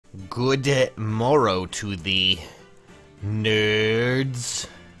Good morrow to the nerds.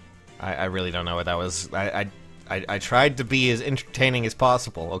 I really don't know what that was. I tried to be as entertaining as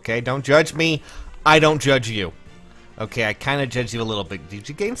possible, okay? Don't judge me. I don't judge you. Okay, I kind of judge you a little bit. Did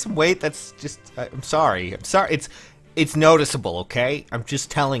you gain some weight? That's just... I'm sorry. I'm sorry. It's noticeable, okay? I'm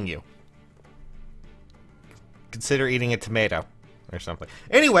just telling you. Consider eating a tomato or something.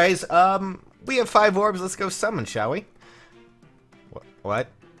 Anyways, we have 5 orbs. Let's go summon, shall we? What?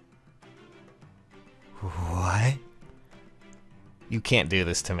 What? You can't do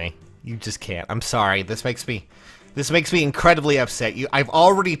this to me. You just can't. I'm sorry. This makes me incredibly upset. I've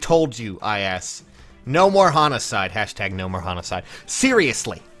already told you, IS. No more Hanaside. Hashtag no more Hanaside.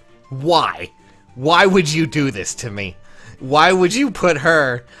 Seriously. Why? Why would you do this to me? Why would you put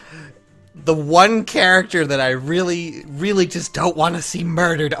her, the one character that I really, really just don't want to see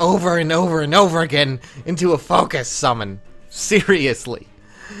murdered over and over and over again, into a focus summon? Seriously.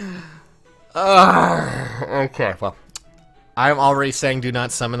 Okay, well, I'm already saying do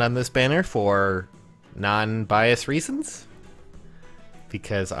not summon on this banner for non-biased reasons.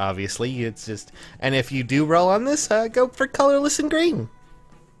 Because obviously it's just... And if you do roll on this, go for colorless and green.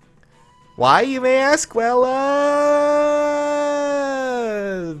 Why, you may ask? Well,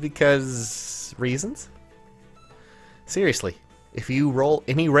 because... reasons? Seriously, if you roll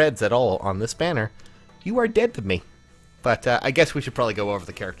any reds at all on this banner, you are dead to me. But I guess we should probably go over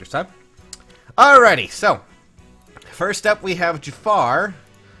the characters, huh? Alrighty, so first up we have Jafar,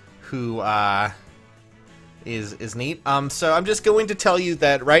 who is neat. So I'm just going to tell you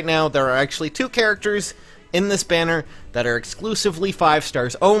that right now there are actually 2 characters in this banner that are exclusively 5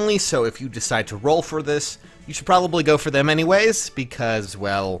 stars only. So if you decide to roll for this, you should probably go for them anyways, because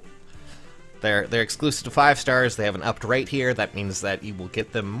well, they're exclusive to 5 stars. They have an upped rate here. That means that you will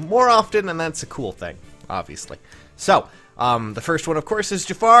get them more often, and that's a cool thing, obviously. So. The first one, of course, is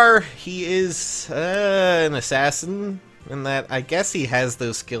Jafar. He is an assassin, in that I guess he has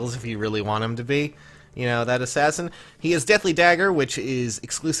those skills if you really want him to be. You know, that assassin. He has Deathly Dagger, which is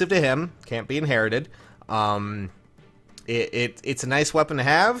exclusive to him. Can't be inherited. It's a nice weapon to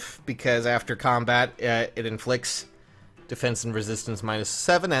have, because after combat, it inflicts defense and resistance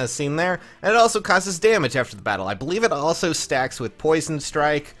 -7, as seen there. And it also causes damage after the battle. I believe it also stacks with Poison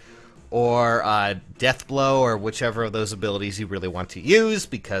Strike, or Death Blow, or whichever of those abilities you really want to use,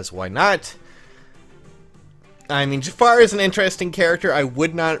 because why not? I mean, Jafar is an interesting character. I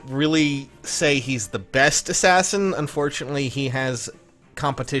would not really say he's the best assassin. Unfortunately, he has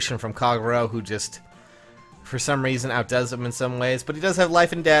competition from Kagero, who just, for some reason, outdoes him in some ways. But he does have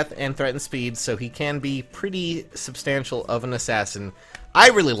life and death and threat and speed, so he can be pretty substantial of an assassin. I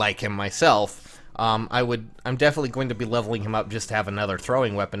really like him myself. I'm definitely going to be leveling him up just to have another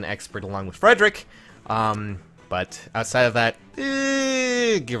throwing weapon expert along with Frederick. But outside of that,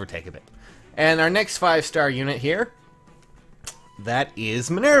 give or take a bit. And our next 5-star unit here, that is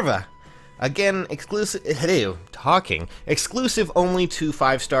Minerva. Again, exclusive only to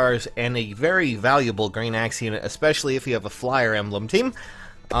 5 stars and a very valuable Green Axe unit, especially if you have a Flyer Emblem team.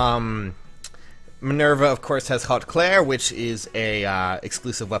 Minerva, of course, has Haute Claire, which is a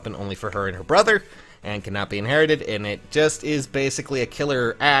exclusive weapon only for her and her brother, and cannot be inherited, and it just is basically a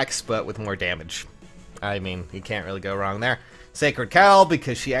killer axe, but with more damage. I mean, you can't really go wrong there. Sacred Cowl,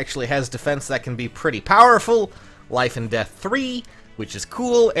 because she actually has defense that can be pretty powerful. Life and Death 3, which is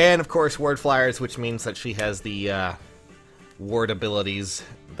cool, and of course Ward Flyers, which means that she has the ward abilities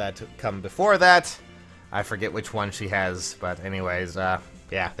that come before that. I forget which one she has, but anyways, yeah,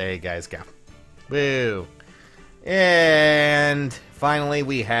 there you guys go. Woo! And finally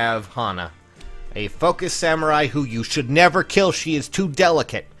we have Hana, a focused samurai who you should never kill. She is too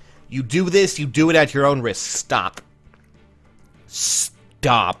delicate. You do this, you do it at your own risk. Stop.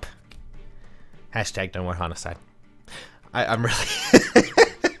 Stop. Hashtag no more Hanaside. I'm really...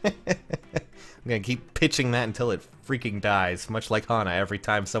 I'm gonna keep pitching that until it freaking dies, much like Hana every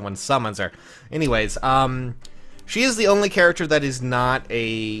time someone summons her. Anyways, she is the only character that is not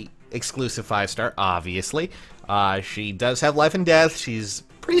a exclusive 5-star, obviously. She does have life and death. She's a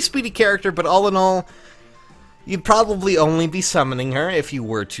pretty speedy character, but all in all, you'd probably only be summoning her if you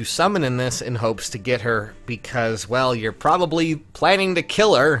were to summon in this in hopes to get her, because, well, you're probably planning to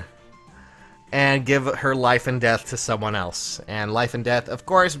kill her and give her life and death to someone else. And life and death, of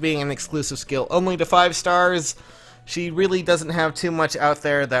course, being an exclusive skill only to 5 stars, she really doesn't have too much out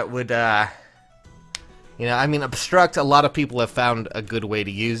there that would, you know, I mean, Obstruct, a lot of people have found a good way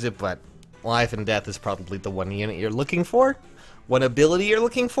to use it, but life and death is probably the one unit you're looking for. One ability you're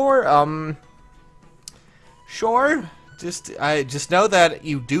looking for. Sure. Just know that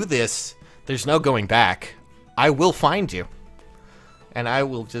you do this, there's no going back. I will find you. and I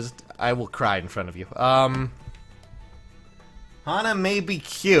will cry in front of you. Hana may be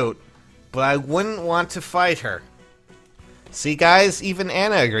cute, but I wouldn't want to fight her. See, guys, even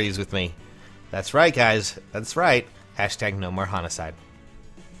Anna agrees with me. That's right, guys. That's right. Hashtag no more Hanacide.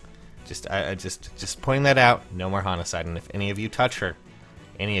 Just pointing that out. No more Hanacide. And if any of you touch her,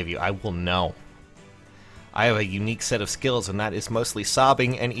 any of you, I will know. I have a unique set of skills, and that is mostly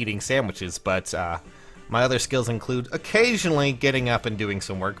sobbing and eating sandwiches, but my other skills include occasionally getting up and doing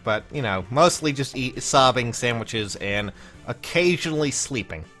some work, but, you know, mostly just sobbing, sandwiches, and occasionally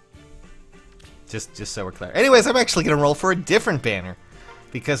sleeping. Just so we're clear. Anyways, I'm actually going to roll for a different banner,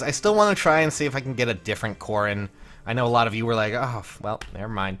 because I still want to try and see if I can get a different Corrin. I know a lot of you were like, oh, well, never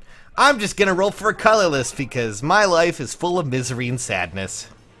mind. I'm just going to roll for a colorless, because my life is full of misery and sadness.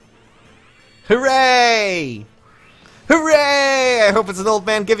 Hooray! Hooray! I hope it's an old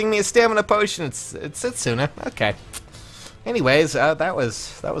man giving me a stamina potion. It's Setsuna. Okay. Anyways, that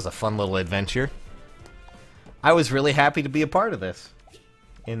was a fun little adventure. I was really happy to be a part of this.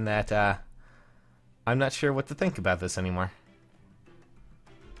 In that, I'm not sure what to think about this anymore.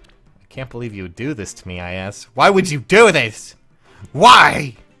 I can't believe you would do this to me, I ask. Why would you do this?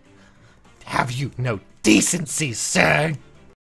 Why? Have you no decency, sir?